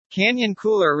Canyon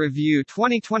Cooler Review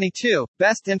 2022,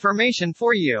 best information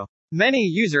for you. Many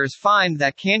users find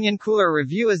that Canyon Cooler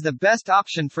Review is the best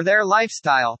option for their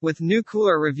lifestyle, with new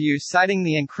cooler reviews citing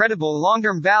the incredible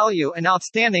long-term value and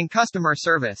outstanding customer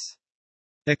service.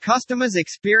 The customers'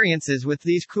 experiences with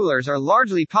these coolers are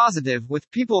largely positive, with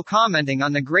people commenting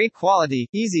on the great quality,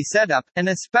 easy setup, and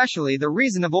especially the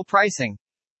reasonable pricing.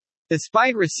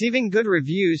 Despite receiving good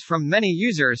reviews from many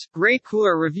users, great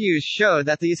cooler reviews show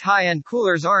that these high-end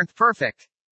coolers aren't perfect.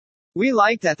 We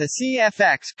like that the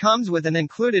CFX comes with an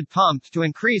included pump to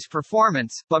increase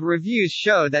performance, but reviews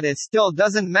show that it still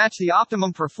doesn't match the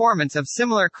optimum performance of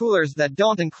similar coolers that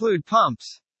don't include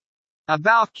pumps.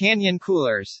 About Canyon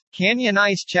coolers. Canyon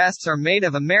ice chests are made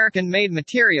of American-made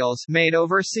materials, made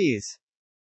overseas.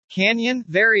 Canyon,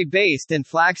 very based in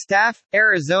Flagstaff,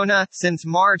 Arizona, since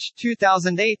March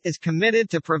 2008, is committed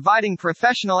to providing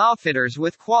professional outfitters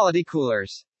with quality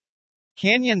coolers.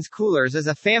 Canyon's Coolers is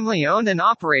a family-owned and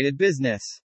operated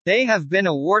business. They have been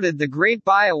awarded the Great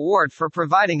Buy Award for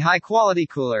providing high-quality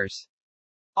coolers.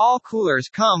 All coolers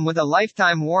come with a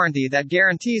lifetime warranty that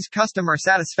guarantees customer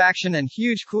satisfaction and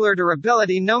huge cooler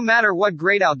durability no matter what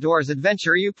great outdoors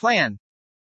adventure you plan.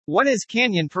 What is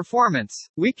Canyon performance?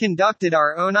 We conducted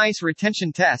our own ice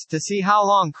retention test to see how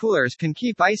long coolers can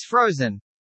keep ice frozen.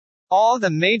 All the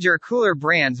major cooler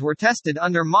brands were tested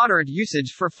under moderate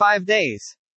usage for 5 days.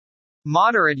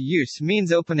 Moderate use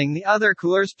means opening the other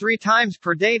coolers 3 times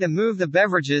per day to move the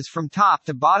beverages from top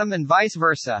to bottom and vice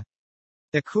versa.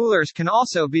 The coolers can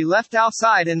also be left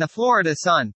outside in the Florida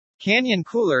sun. Canyon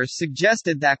Coolers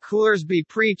suggested that coolers be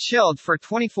pre-chilled for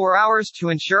 24 hours to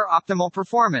ensure optimal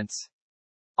performance.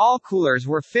 All coolers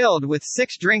were filled with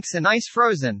 6 drinks and ice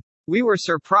frozen. We were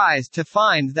surprised to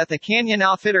find that the Canyon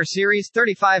Outfitter Series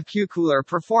 35Q cooler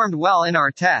performed well in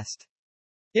our test.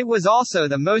 It was also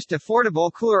the most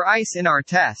affordable cooler ice in our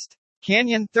test.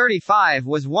 Canyon 35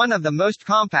 was one of the most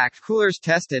compact coolers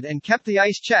tested and kept the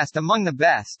ice chest among the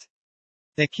best.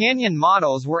 The Canyon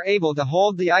models were able to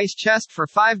hold the ice chest for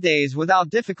 5 days without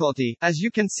difficulty, as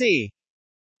you can see.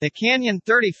 The Canyon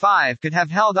 35 could have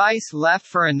held ice left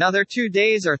for another 2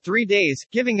 days or 3 days,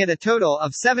 giving it a total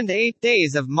of 7 to 8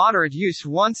 days of moderate use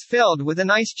once filled with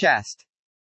an ice chest.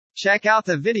 Check out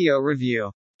the video review.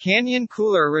 Canyon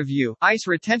Cooler Review, Ice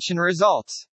Retention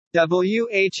Results.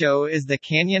 WHO is the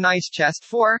Canyon Ice Chest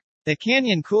for? The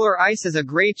Canyon Cooler Ice is a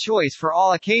great choice for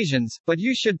all occasions, but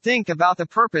you should think about the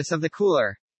purpose of the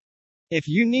cooler. If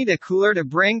you need a cooler to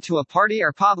bring to a party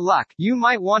or potluck, you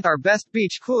might want our Best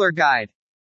Beach Cooler Guide.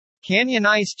 Canyon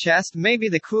Ice Chest may be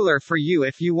the cooler for you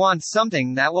if you want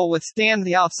something that will withstand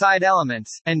the outside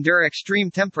elements, endure extreme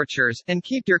temperatures, and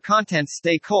keep your contents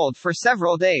stay cold for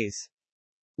several days.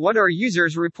 What are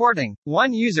users reporting?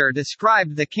 One user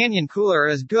described the Canyon cooler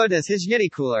as good as his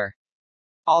Yeti cooler.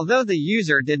 Although the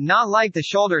user did not like the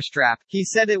shoulder strap, he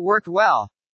said it worked well.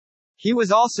 He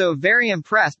was also very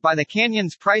impressed by the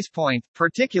Canyon's price point,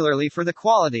 particularly for the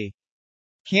quality.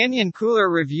 Canyon cooler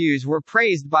reviews were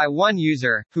praised by one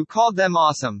user, who called them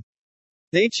awesome.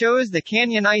 They chose the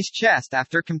Canyon Ice Chest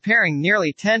after comparing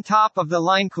nearly 10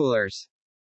 top-of-the-line coolers.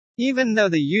 Even though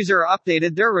the user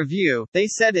updated their review, they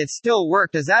said it still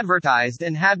worked as advertised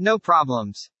and had no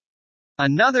problems.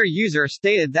 Another user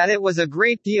stated that it was a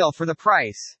great deal for the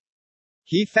price.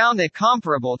 He found it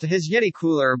comparable to his Yeti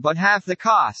cooler but half the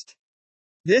cost.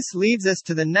 This leads us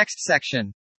to the next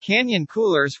section. Canyon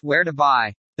coolers, where to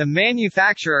buy. The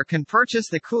manufacturer can purchase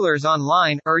the coolers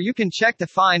online, or you can check to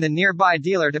find a nearby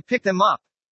dealer to pick them up.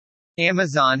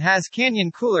 Amazon has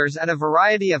Canyon coolers at a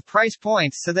variety of price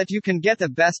points so that you can get the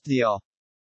best deal.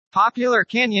 Popular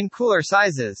Canyon cooler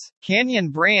sizes. Canyon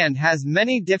brand has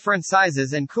many different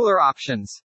sizes and cooler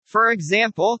options. For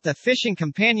example, the Fishing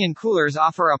Companion coolers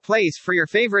offer a place for your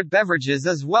favorite beverages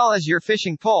as well as your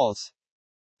fishing poles.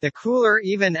 The Cooler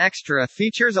Even Extra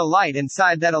features a light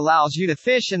inside that allows you to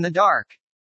fish in the dark.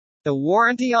 The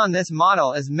warranty on this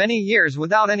model is many years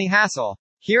without any hassle.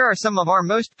 Here are some of our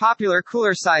most popular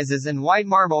cooler sizes in white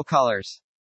marble colors.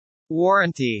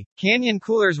 Warranty. Canyon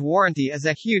Coolers warranty is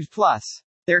a huge plus.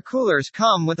 Their coolers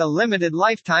come with a limited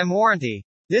lifetime warranty.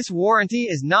 This warranty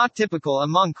is not typical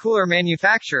among cooler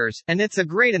manufacturers, and it's a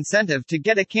great incentive to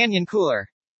get a Canyon cooler.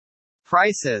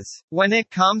 Prices. When it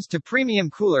comes to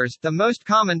premium coolers, the most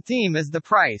common theme is the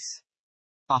price.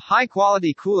 A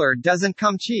high-quality cooler doesn't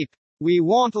come cheap. We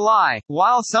won't lie,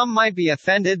 while some might be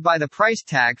offended by the price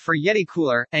tag for Yeti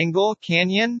cooler, Engel,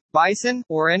 Canyon, Bison,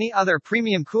 or any other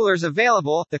premium coolers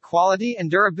available, the quality and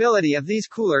durability of these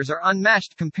coolers are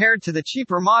unmatched compared to the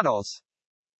cheaper models.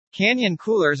 Canyon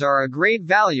coolers are a great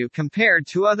value compared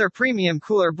to other premium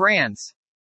cooler brands.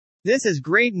 This is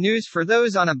great news for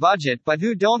those on a budget but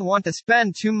who don't want to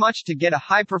spend too much to get a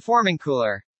high-performing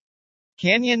cooler.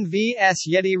 Canyon vs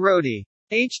Yeti Roadie.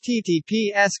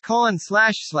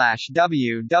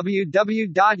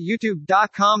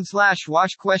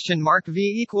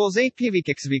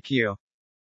 https://www.youtube.com/watch?v=8pvkxvq.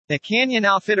 The Canyon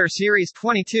Outfitter Series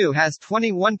 22 has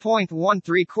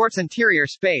 21.13 quarts interior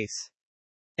space.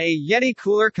 A Yeti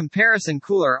Cooler Comparison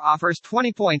Cooler offers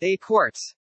 20.8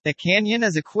 quarts. The Canyon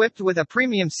is equipped with a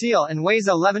premium seal and weighs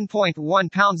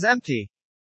 11.1 pounds empty.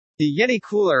 The Yeti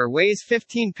Cooler weighs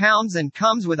 15 pounds and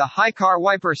comes with a high-car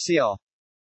wiper seal.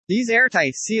 These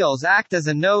airtight seals act as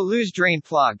a no-lose drain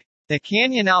plug. The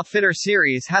Canyon Outfitter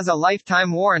Series has a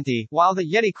lifetime warranty, while the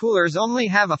Yeti coolers only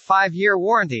have a 5-year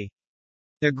warranty.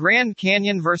 The Grand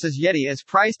Canyon vs Yeti is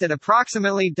priced at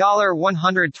approximately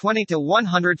 $120 to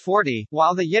 $140,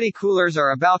 while the Yeti coolers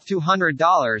are about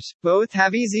 $200. Both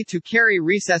have easy-to-carry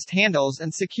recessed handles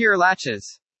and secure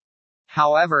latches.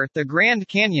 However, the Grand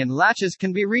Canyon latches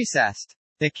can be recessed.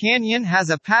 The Canyon has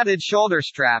a padded shoulder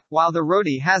strap, while the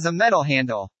Roadie has a metal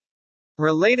handle.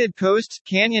 Related posts: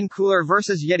 Canyon Cooler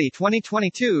vs Yeti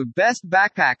 2022 Best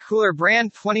Backpack Cooler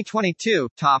Brand 2022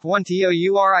 Top 1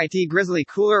 TOURIT Grizzly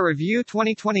Cooler Review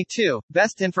 2022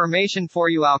 Best Information for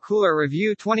You Owl Cooler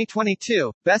Review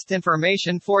 2022 Best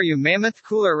Information for You Mammoth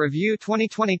Cooler Review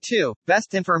 2022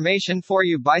 Best Information for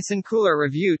You Bison Cooler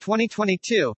Review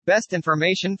 2022 Best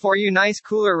Information for You Nice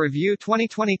Cooler Review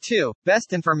 2022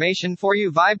 Best Information for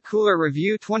You Vibe Cooler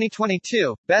Review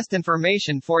 2022 Best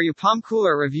Information for You Palm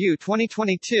Cooler Review 2022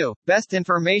 Best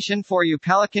Information for You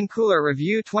Pelican Cooler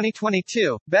Review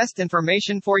 2022 Best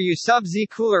Information for You Sub-Z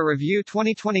Cooler Review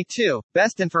 2022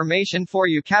 Best Information for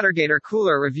You Catergator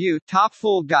Cooler Review Top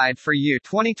Full Guide for You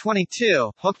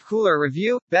 2022 Hooked Cooler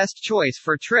Review Best Choice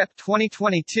for Trip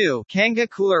 2022 Kanga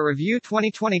Cooler Review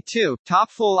 2022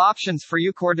 Top Full Options for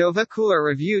You Cordova Cooler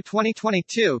Review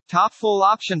 2022 Top Full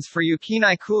Options for You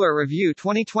Kenai Cooler Review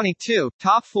 2022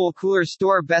 Top Full Coolers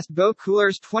Store Best Boat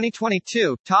Coolers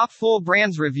 2022 Top Full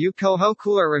Brands Review Koho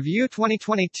Cooler Review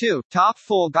 2022 Top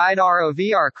Full Guide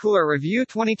ROVR Cooler Review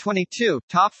 2022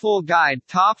 Top Full Guide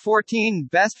Top 14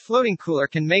 Best Floating Cooler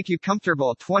Can Make You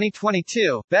Comfortable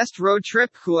 2022 Best Road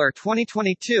Trip Cooler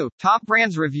 2022 Top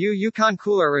Brands Review Yukon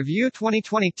Cooler Review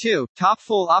 2022 Top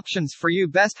Full Options for You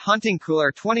Best Hunting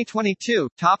Cooler 2022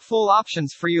 Top Full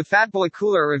Options for You Fatboy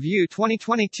Cooler Review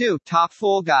 2022 Top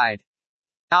Full Guide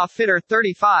Outfitter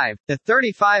 35. The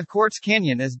 35 quarts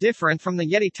Canyon is different from the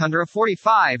Yeti Tundra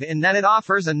 45 in that it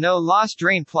offers a no-loss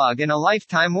drain plug and a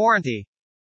lifetime warranty.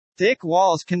 Thick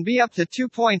walls can be up to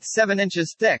 2.7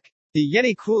 inches thick. The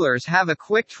Yeti coolers have a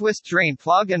quick twist drain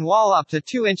plug and wall up to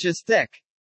 2 inches thick.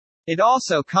 It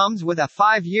also comes with a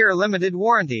 5-year limited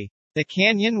warranty. The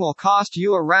Canyon will cost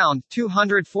you around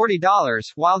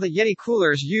 $240, while the Yeti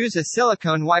coolers use a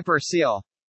silicone wiper seal.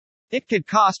 It could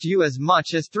cost you as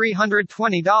much as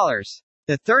 $320.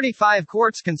 The 35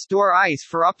 quarts can store ice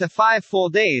for up to 5 full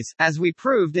days, as we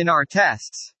proved in our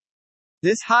tests.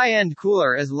 This high-end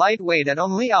cooler is lightweight at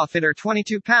only Outfitter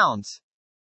 22 pounds.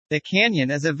 The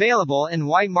Canyon is available in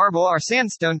white marble or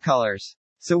sandstone colors.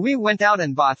 So we went out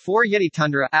and bought 4 Yeti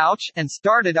Tundra, and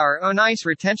started our own ice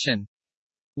retention.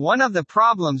 One of the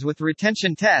problems with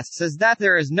retention tests is that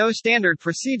there is no standard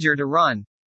procedure to run.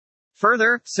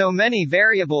 Further, so many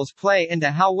variables play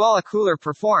into how well a cooler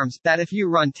performs, that if you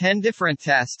run 10 different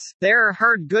tests, there are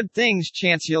heard good things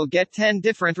chance you'll get 10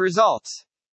 different results.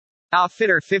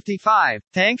 Outfitter 55.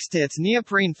 Thanks to its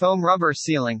neoprene foam rubber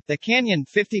sealing, the Canyon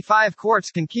 55 quarts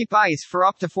can keep ice for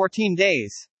up to 14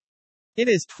 days. It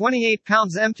is 28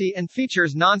 pounds empty and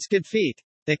features non-skid feet.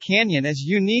 The Canyon is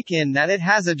unique in that it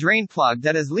has a drain plug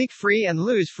that is leak-free and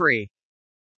lose-free.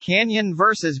 Canyon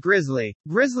vs Grizzly.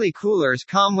 Grizzly coolers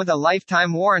come with a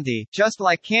lifetime warranty, just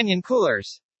like Canyon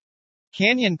coolers.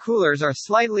 Canyon coolers are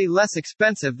slightly less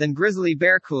expensive than Grizzly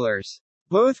Bear coolers.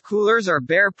 Both coolers are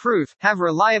bear-proof, have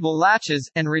reliable latches,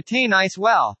 and retain ice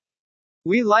well.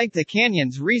 We like the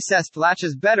Canyon's recessed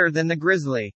latches better than the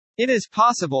Grizzly. It is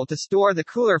possible to store the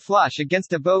cooler flush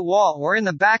against a boat wall or in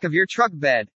the back of your truck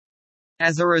bed.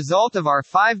 As a result of our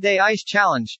 5-day ice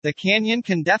challenge, the Canyon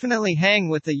can definitely hang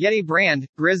with the Yeti brand,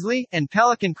 Grizzly, and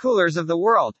Pelican coolers of the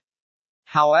world.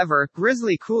 However,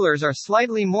 Grizzly coolers are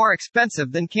slightly more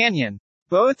expensive than Canyon.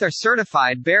 Both are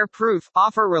certified bear-proof,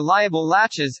 offer reliable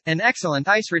latches, and excellent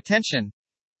ice retention.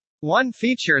 One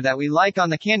feature that we like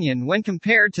on the Canyon when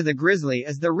compared to the Grizzly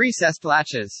is the recessed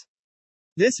latches.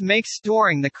 This makes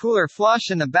storing the cooler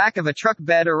flush in the back of a truck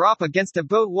bed or up against a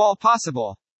boat wall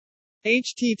possible.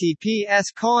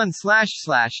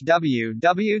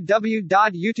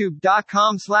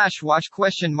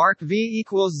 https://www.youtube.com/watch?v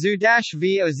equals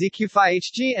zoo-v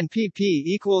ozq5hg and pp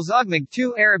equals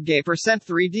ugmig2 arabgay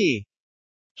 %3d.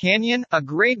 Canyon, a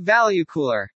great value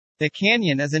cooler. The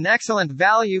Canyon is an excellent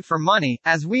value for money,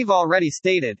 as we've already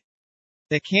stated.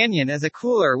 The Canyon is a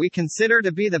cooler we consider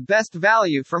to be the best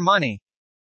value for money.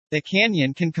 The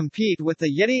Canyon can compete with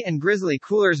the Yeti and Grizzly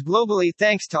coolers globally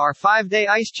thanks to our 5-day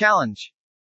ice challenge.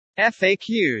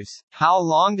 FAQs. How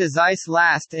long does ice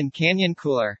last in Canyon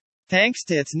Cooler? Thanks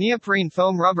to its neoprene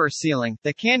foam rubber sealing,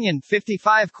 the Canyon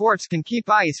 55 quarts can keep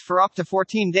ice for up to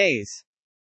 14 days.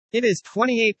 It is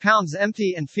 28 pounds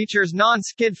empty and features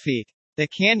non-skid feet. The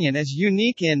Canyon is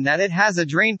unique in that it has a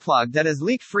drain plug that is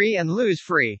leak-free and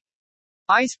lose-free.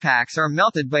 Ice packs are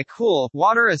melted by cool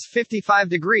water is 55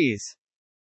 degrees.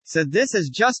 So this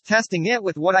is just testing it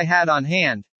with what I had on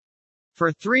hand.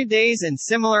 For 3 days in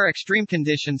similar extreme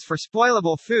conditions for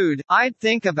spoilable food, I'd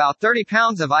think about 30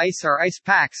 pounds of ice or ice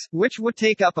packs, which would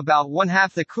take up about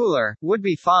 1/2 the cooler, would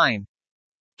be fine.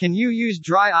 Can you use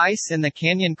dry ice in the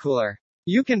Canyon Cooler?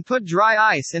 You can put dry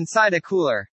ice inside a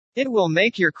cooler. It will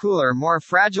make your cooler more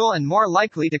fragile and more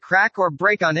likely to crack or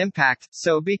break on impact,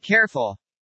 so be careful.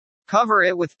 Cover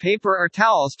it with paper or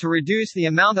towels to reduce the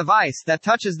amount of ice that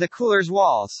touches the cooler's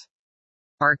walls.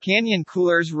 Are Canyon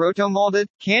coolers roto-molded?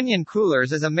 Canyon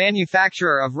Coolers is a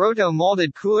manufacturer of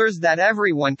roto-molded coolers that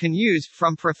everyone can use,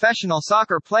 from professional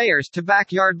soccer players to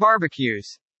backyard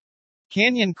barbecues.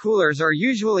 Canyon coolers are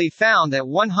usually found at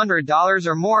 $100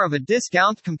 or more of a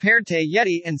discount compared to a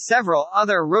Yeti and several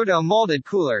other roto-molded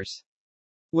coolers.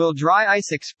 Will dry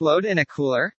ice explode in a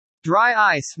cooler? Dry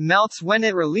ice melts when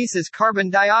it releases carbon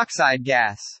dioxide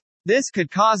gas. This could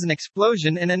cause an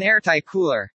explosion in an airtight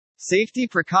cooler. Safety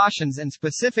precautions and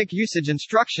specific usage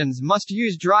instructions must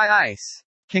use dry ice.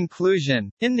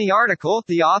 Conclusion. In the article,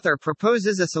 the author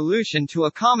proposes a solution to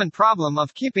a common problem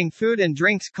of keeping food and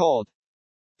drinks cold.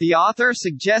 The author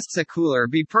suggests a cooler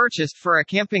be purchased for a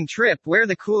camping trip where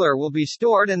the cooler will be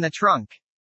stored in the trunk.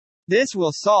 This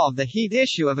will solve the heat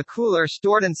issue of a cooler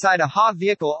stored inside a hot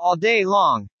vehicle all day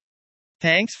long.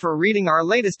 Thanks for reading our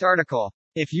latest article.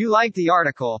 If you like the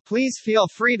article, please feel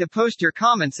free to post your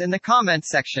comments in the comment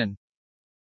section.